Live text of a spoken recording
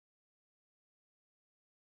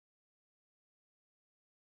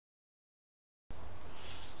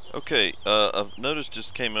Okay, I've noticed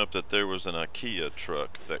just came up that there was an IKEA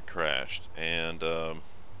truck that crashed, and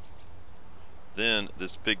then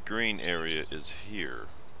this big green area is here.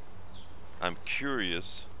 I'm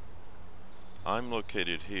curious. I'm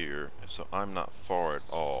located here, so I'm not far at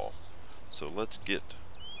all. So let's get.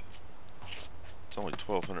 It's only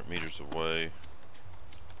 1,200 meters away.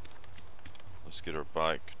 Let's get our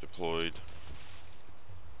bike deployed.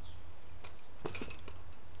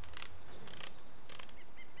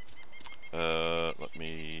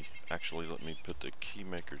 Let me put the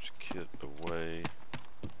keymaker's kit away.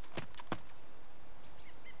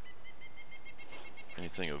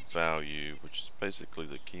 Anything of value, which is basically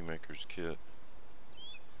the keymaker's kit.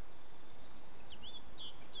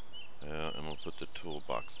 And we'll put the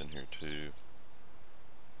toolbox in here too.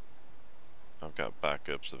 I've got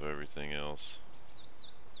backups of everything else.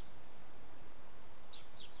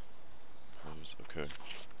 Okay.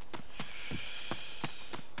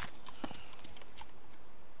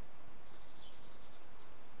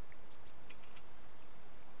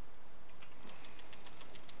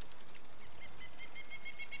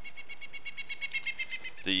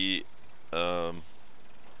 The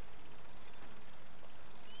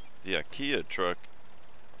IKEA truck.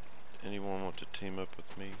 Anyone want to team up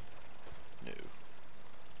with me? No.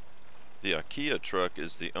 The IKEA truck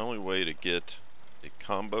is the only way to get a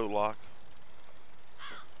combo lock.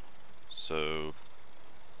 So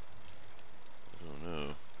I don't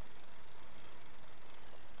know.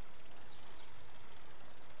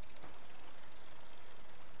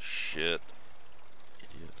 Shit.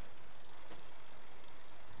 Idiot.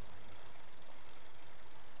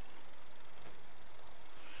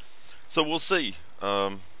 So we'll see.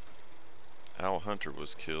 Al Hunter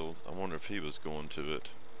was killed. I wonder if he was going to it.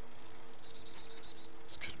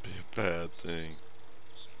 This could be a bad thing.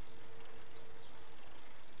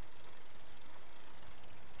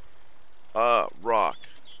 Rock.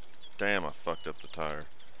 Damn, I fucked up the tire.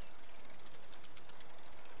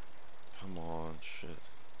 Come on, shit.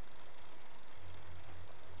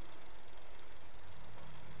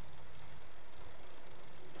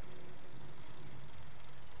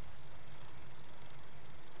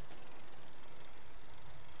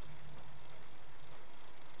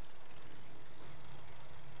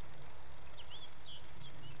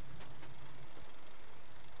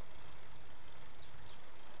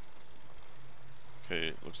 Okay,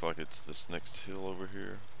 it looks like it's this next hill over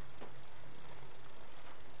here.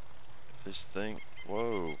 This thing,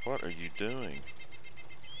 whoa, what are you doing?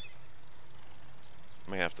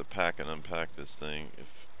 I may have to pack and unpack this thing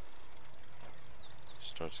if it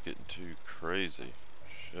starts getting too crazy.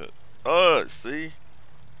 Shit. Oh, see?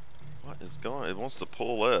 What is going on? It wants to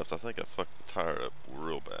pull left. I think I fucked the tire up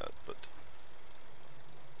real bad, but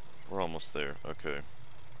we're almost there. Okay.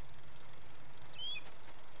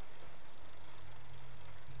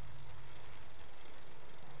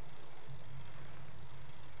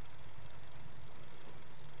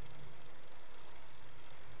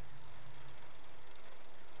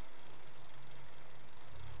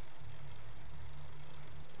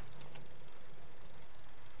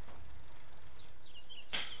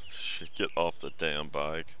 Shit, get off the damn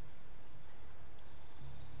bike.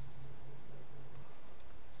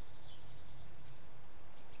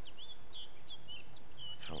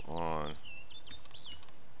 Come on.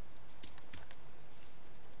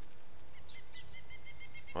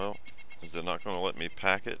 Well, is it not going to let me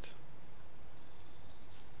pack it?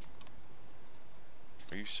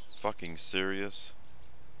 Are you fucking serious?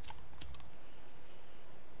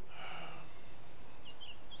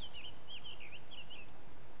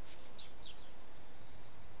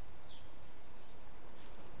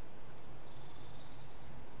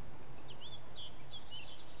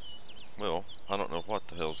 Well, I don't know what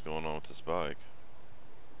the hell's going on with this bike.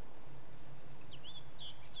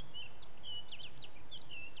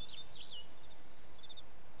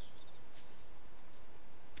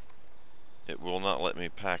 It will not let me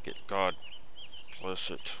pack it. God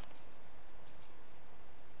bless it.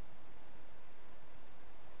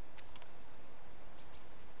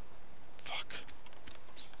 Fuck.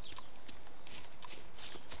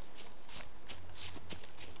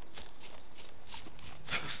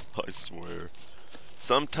 I swear.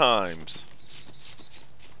 Sometimes.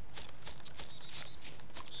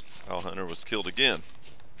 Al Hunter was killed again.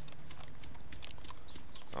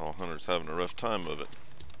 Al Hunter's having a rough time of it.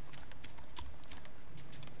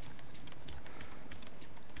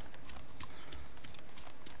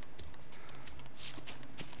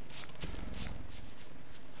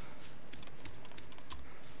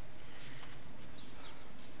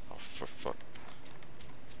 Oh, for fuck.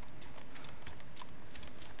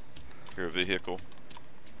 Here, a vehicle.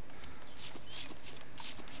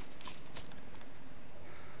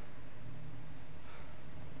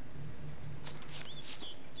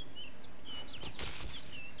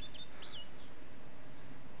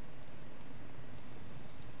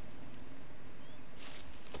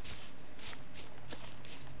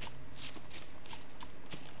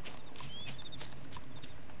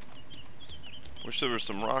 Wish there were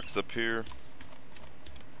some rocks up here.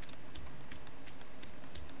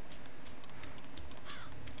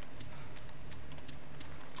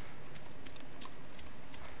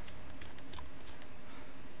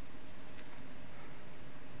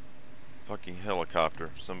 Fucking helicopter.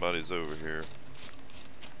 Somebody's over here.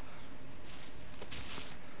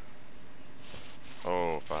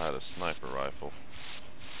 Oh, if I had a sniper rifle.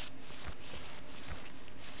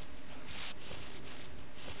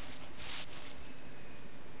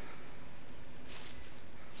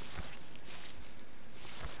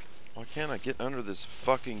 Why can't I get under this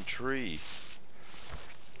fucking tree?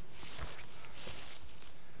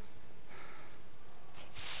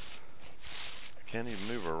 I can't even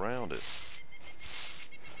move around it.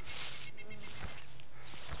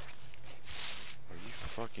 Are you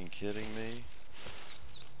fucking kidding me?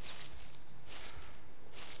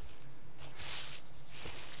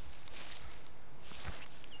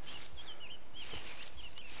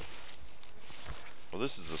 Well,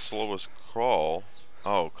 this is the slowest crawl.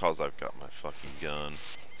 Oh, 'cause I've got my fucking gun.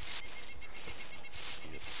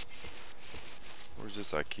 Where's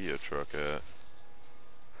this IKEA truck at?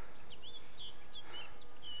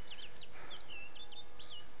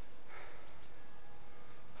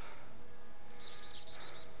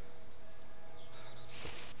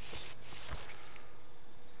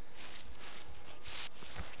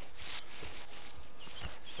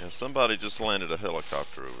 Yeah, somebody just landed a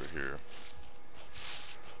helicopter over here.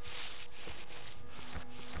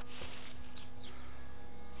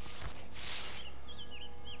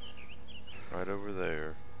 Right over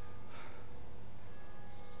there.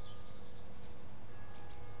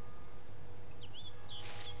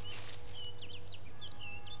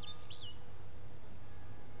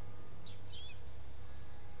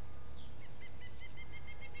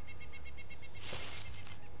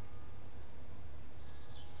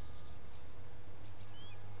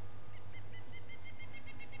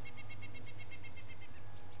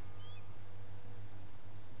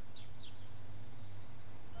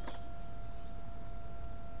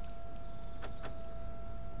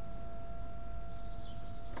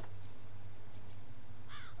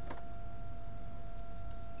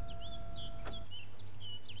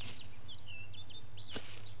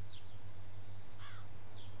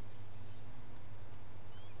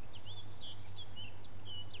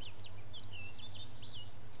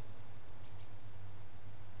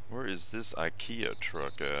 Where is this IKEA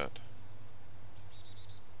truck at?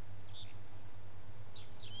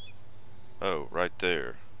 Oh, right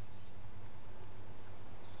there.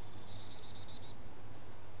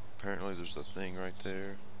 Apparently there's a thing right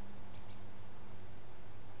there.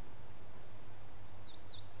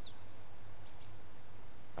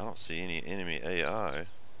 I don't see any enemy AI.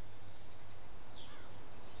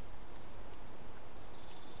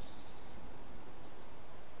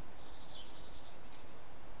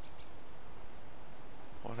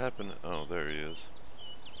 What happened? Oh, there he is.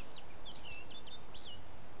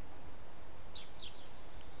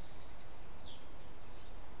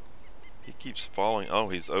 He keeps falling. Oh,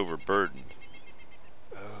 he's overburdened.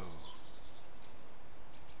 Oh.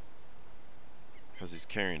 Because he's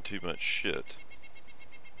carrying too much shit.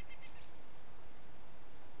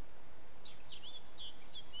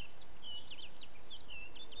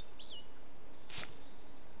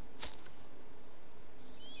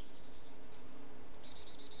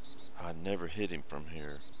 I never hit him from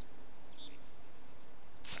here.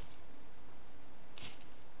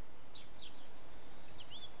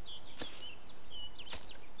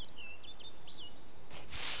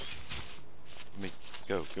 Let me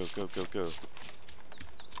go, go, go, go, go.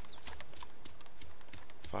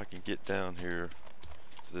 If I can get down here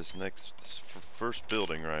to this first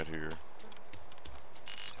building right here.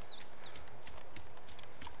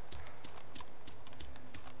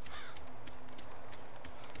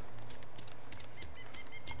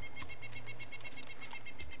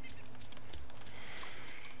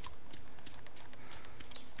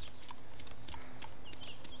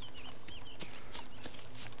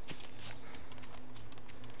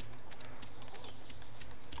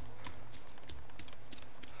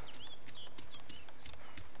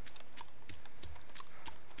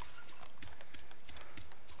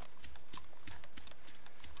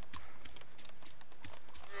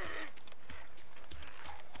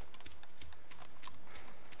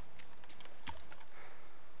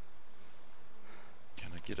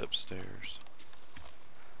 Get upstairs.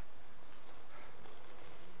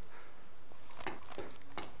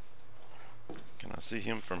 Can I see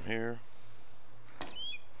him from here?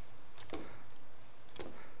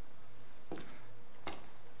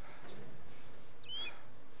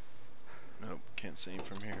 Nope, can't see him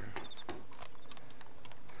from here.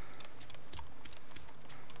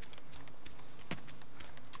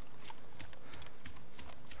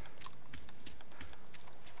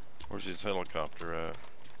 Where's his helicopter at?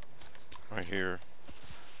 Right here.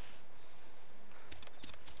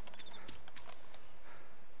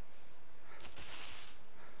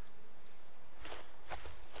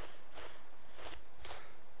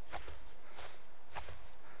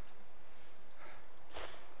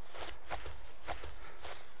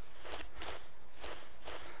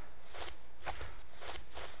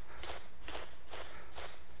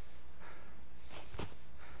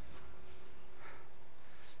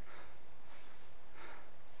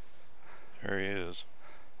 There he is.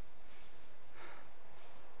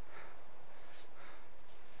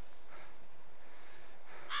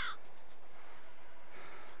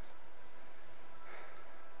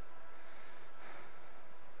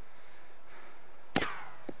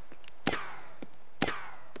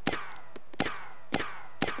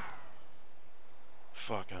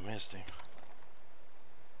 Fuck, I missed him.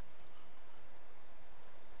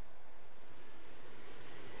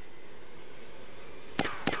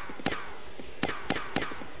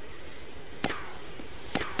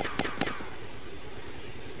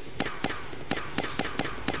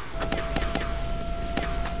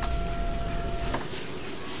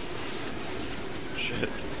 Shit.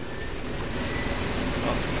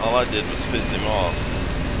 All I did was fizz him off.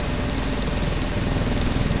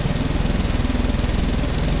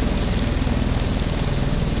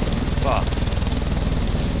 Fuck.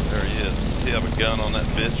 There he is. Does he have a gun on that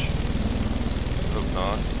bitch? Hope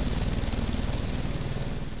not.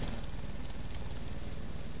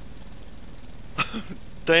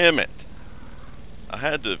 Damn it. I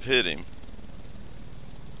had to have hit him.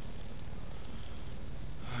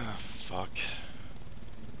 Fuck.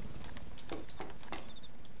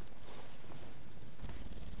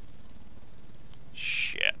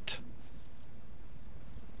 Shit.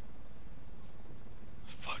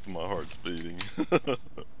 Fuck, my heart's beating.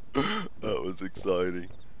 That was exciting.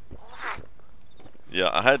 Yeah,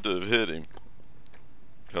 I had to have hit him.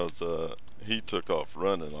 Because he took off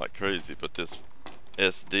running like crazy. But this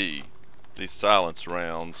SD, these silence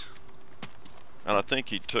rounds, and I think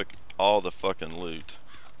he took all the fucking loot.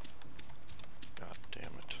 God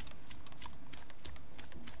damn it.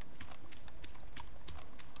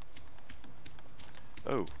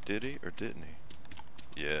 Oh, did he or didn't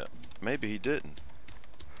he? Yeah, maybe he didn't.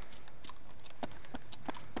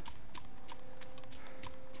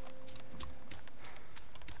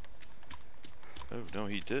 Oh, no,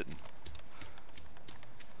 he didn't.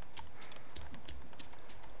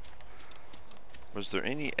 Was there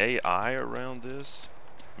any AI around this?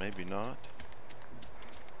 Maybe not.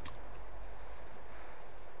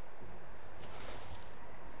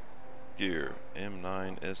 Gear,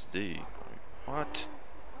 M9 SD. What?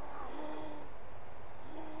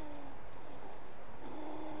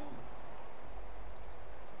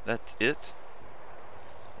 That's it?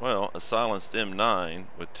 Well, a silenced M9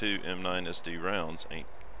 with 2 M9 SD rounds ain't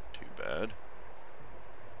too bad.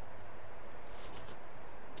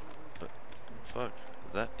 But, fuck,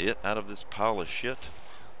 is that it out of this pile of shit?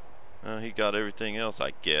 He got everything else,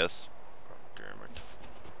 I guess. God damn it.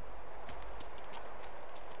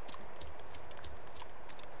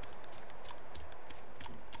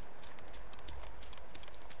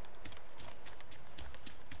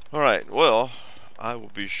 Alright, well, I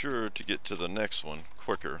will be sure to get to the next one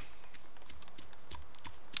quicker.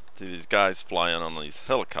 See these guys flying on these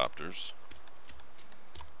helicopters.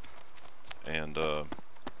 And,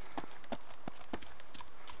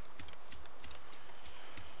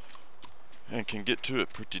 can get to it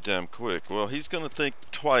pretty damn quick. Well, he's gonna think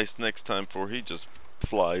twice next time before he just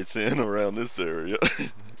flies in around this area.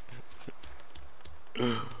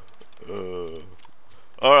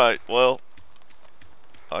 Alright, well,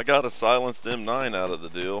 I got a silenced M9 out of the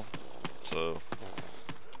deal, so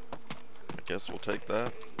I guess we'll take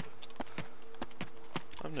that.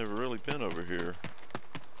 I've never really been over here.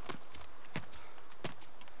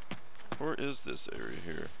 Where is this area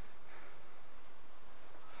here?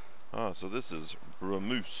 Ah, so this is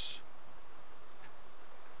Ramus.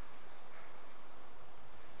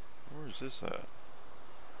 Where is this at?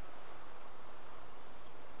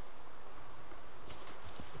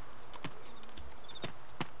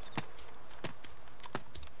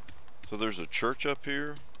 So there's a church up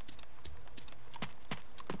here.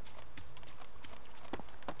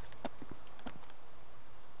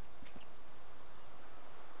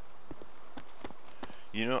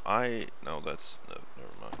 You know, no, never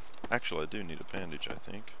mind. Actually, I do need a bandage, I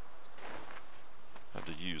think. I had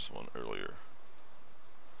to use one earlier.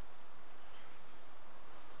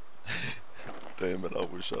 Damn it, I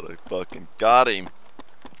wish I'd have fucking got him.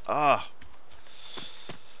 Ah.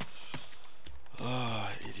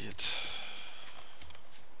 Ah, idiot.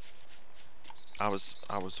 I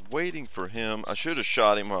was waiting for him. I should have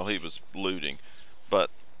shot him while he was looting, but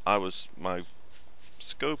my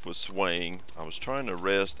scope was swaying. I was trying to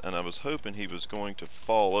rest, and I was hoping he was going to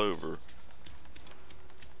fall over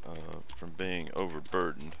from being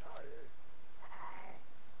overburdened.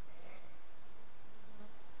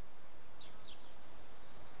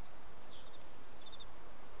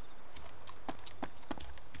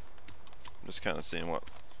 I'm just kind of seeing what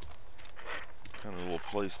kind of little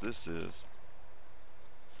place this is.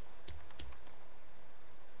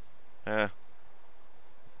 I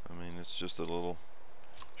mean, it's just a little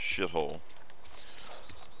shithole.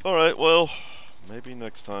 Alright, well, maybe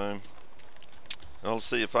next time. I'll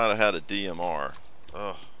see if I'd have had a DMR.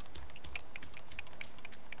 Ugh.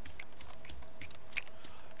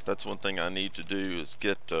 That's one thing I need to do is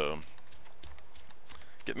get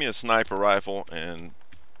me a sniper rifle and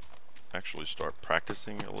actually start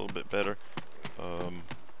practicing a little bit better.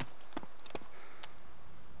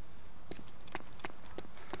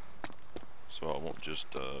 So I won't just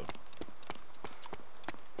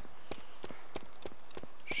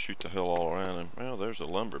shoot the hell all around him. Well, there's a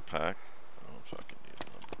lumber pack. I don't know if I can use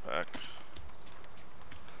a lumber pack.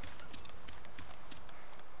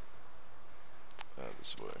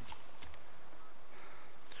 This way.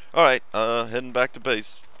 Alright, heading back to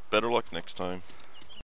base. Better luck next time.